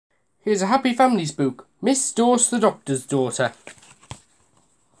Here's a happy family spook. Miss Dawes, the doctor's daughter.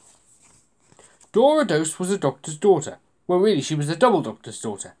 Dora Dose was a doctor's daughter. Well, really, she was a double doctor's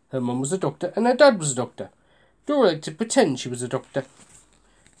daughter. Her mum was a doctor and her dad was a doctor. Dora liked to pretend she was a doctor.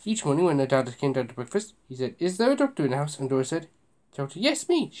 Each morning when her dad came down to breakfast, he said, "Is there a doctor in the house?" And Dora said, "Doctor, yes,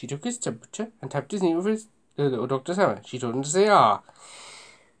 me." She took his temperature and tapped his knee with the little doctor's hammer. She told him to say, "Ah."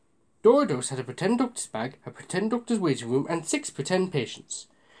 Dora Dose had a pretend doctor's bag, a pretend doctor's waiting room, and 6 pretend patients.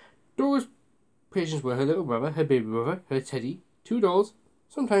 Dora's patients were her little brother, her baby brother, her teddy, 2 dolls,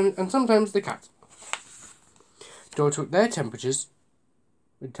 sometimes the cat. Dora took their temperatures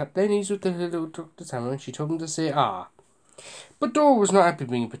and tapped their knees with the little doctor's hammer, and she told them to say, "Ah." But Dora was not happy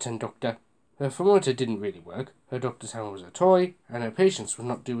being a pretend doctor. Her thermometer didn't really work, her doctor's hammer was a toy, and her patients would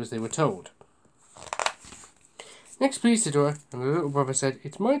not do as they were told. "Next please," said Dora, and her little brother said,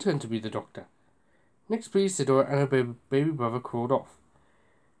 "It's my turn to be the doctor." "Next please," said Dora, and her baby brother crawled off.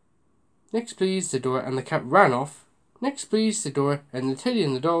 "Next please," said Dora, and the cat ran off. "Next please," said Dora, and the teddy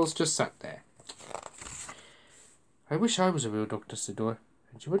and the dolls just sat there. "I wish I was a real doctor," said Dora,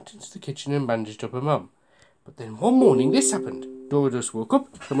 and she went into the kitchen and bandaged up her mum. But then one morning this happened. Dora just woke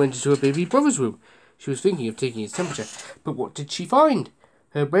up and went into her baby brother's room. She was thinking of taking his temperature, but what did she find?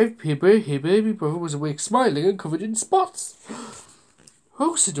 Her baby brother was awake smiling and covered in spots.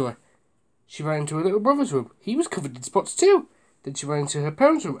 "Oh," said Dora. She ran into her little brother's room. He was covered in spots too. Then she ran into her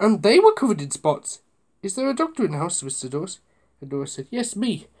parents' room, and they were covered in spots. "Is there a doctor in the house, Mr. Dawes?" And Dora said, "Yes,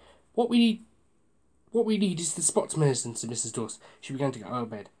 me. What we need is the spots medicine," said Mrs. Dawes. She began to get out of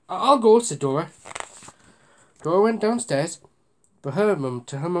bed. "I'll go," said Dora. Dora went downstairs to her mum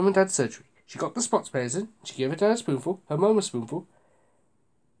and dad's surgery. She got the spots medicine. She gave her dad a spoonful, her mum a spoonful,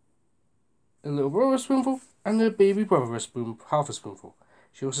 her little brother a spoonful, and her baby brother half a spoonful.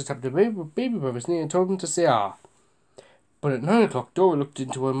 She also tapped her baby brother's knee and told him to say "Ah." But at 9 o'clock, Dora looked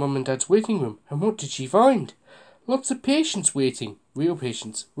into her mum and dad's waiting room, and what did she find? Lots of patients waiting. Real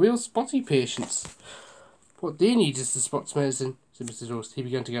patients. Real spotty patients. "What they need is the spots medicine," said Mr. Dawes. He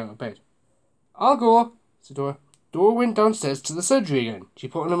began to get out of bed. "I'll go," said Dora. Dora went downstairs to the surgery again. She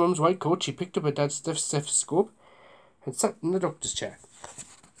put on her mum's white coat, she picked up her dad's stethoscope, and sat in the doctor's chair.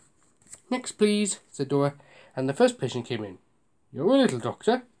 "Next, please," said Dora, and the first patient came in. "You're a little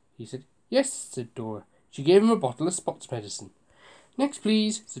doctor," he said. "Yes," said Dora. She gave him a bottle of spots medicine. "Next,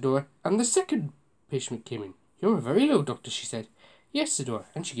 please," said Dora, and the second patient came in. "You're a very little doctor," she said. "Yes," said Dora,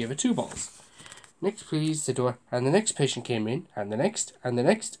 and she gave her 2 bottles. "Next, please," said Dora, and the next patient came in, and the next, and the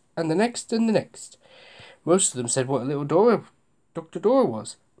next, and the next, and the next. Most of them said what a little Dr. Dora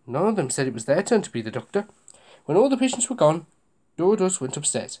was. None of them said it was their turn to be the doctor. When all the patients were gone, Dora Dawes went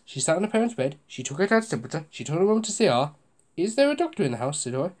upstairs. She sat on her parents' bed. She took her dad's temperature. She told her mum to say "Ah." "Is there a doctor in the house?"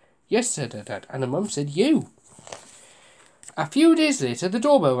 said Dora. "Yes," said her dad, and her mum said "You." A few days later, the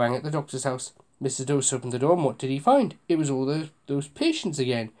doorbell rang at the doctor's house. Mr. Dawes opened the door, and what did he find? It was all those patients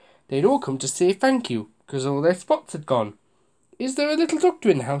again. They'd all come to say thank you, because all their spots had gone. "Is there a little doctor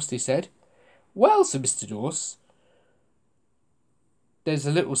in the house?" they said. "Well," said Mr. Dawes, "there's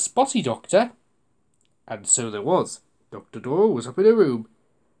a little spotty doctor." And so there was. Dr. Dora was up in her room,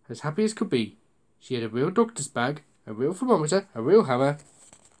 as happy as could be. She had a real doctor's bag, a real thermometer, a real hammer,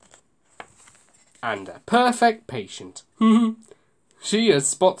 and a perfect patient. She has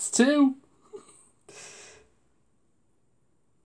spots too.